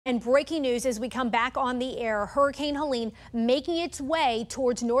And breaking news as we come back on the air, Hurricane Helene making its way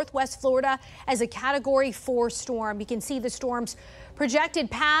towards northwest Florida as a Category 4 storm. You can see the storm's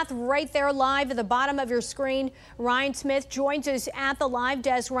projected path right there live at the bottom of your screen. Ryan Smith joins us at the live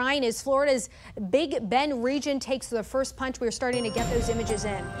desk. Ryan, as Florida's Big Bend region takes the first punch, we're starting to get those images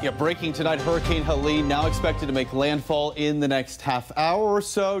in. Yeah, breaking tonight, Hurricane Helene now expected to make landfall in the next half hour or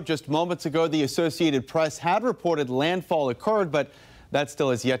so. Just moments ago, the Associated Press had reported landfall occurred, but that still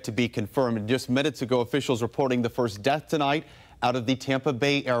has yet to be confirmed. And just minutes ago, officials reporting the first death tonight out of the Tampa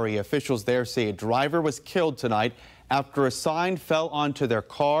Bay area. Officials there say a driver was killed tonight after a sign fell onto their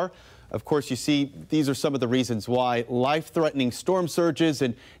car. Of course, you see, these are some of the reasons why. Life-threatening storm surges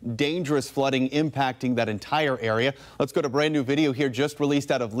and dangerous flooding impacting that entire area. Let's go to brand new video here just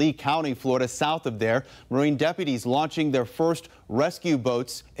released out of Lee County, Florida, south of there. Marine deputies launching their first rescue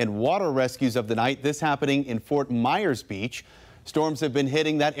boats and water rescues of the night. This happening in Fort Myers Beach. Storms have been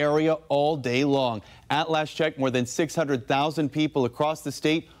hitting that area all day long. At last check, more than 600,000 people across the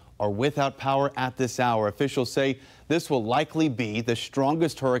state are without power at this hour. Officials say this will likely be the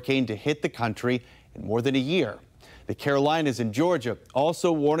strongest hurricane to hit the country in more than a year. The Carolinas and Georgia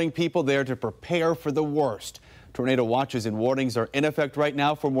also warning people there to prepare for the worst. Tornado watches and warnings are in effect right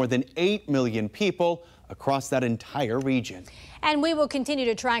now for more than 8 million people across that entire region. And we will continue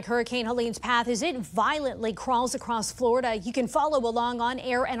to track Hurricane Helene's path as it violently crawls across Florida. You can follow along on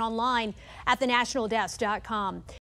air and online at thenationaldesk.com.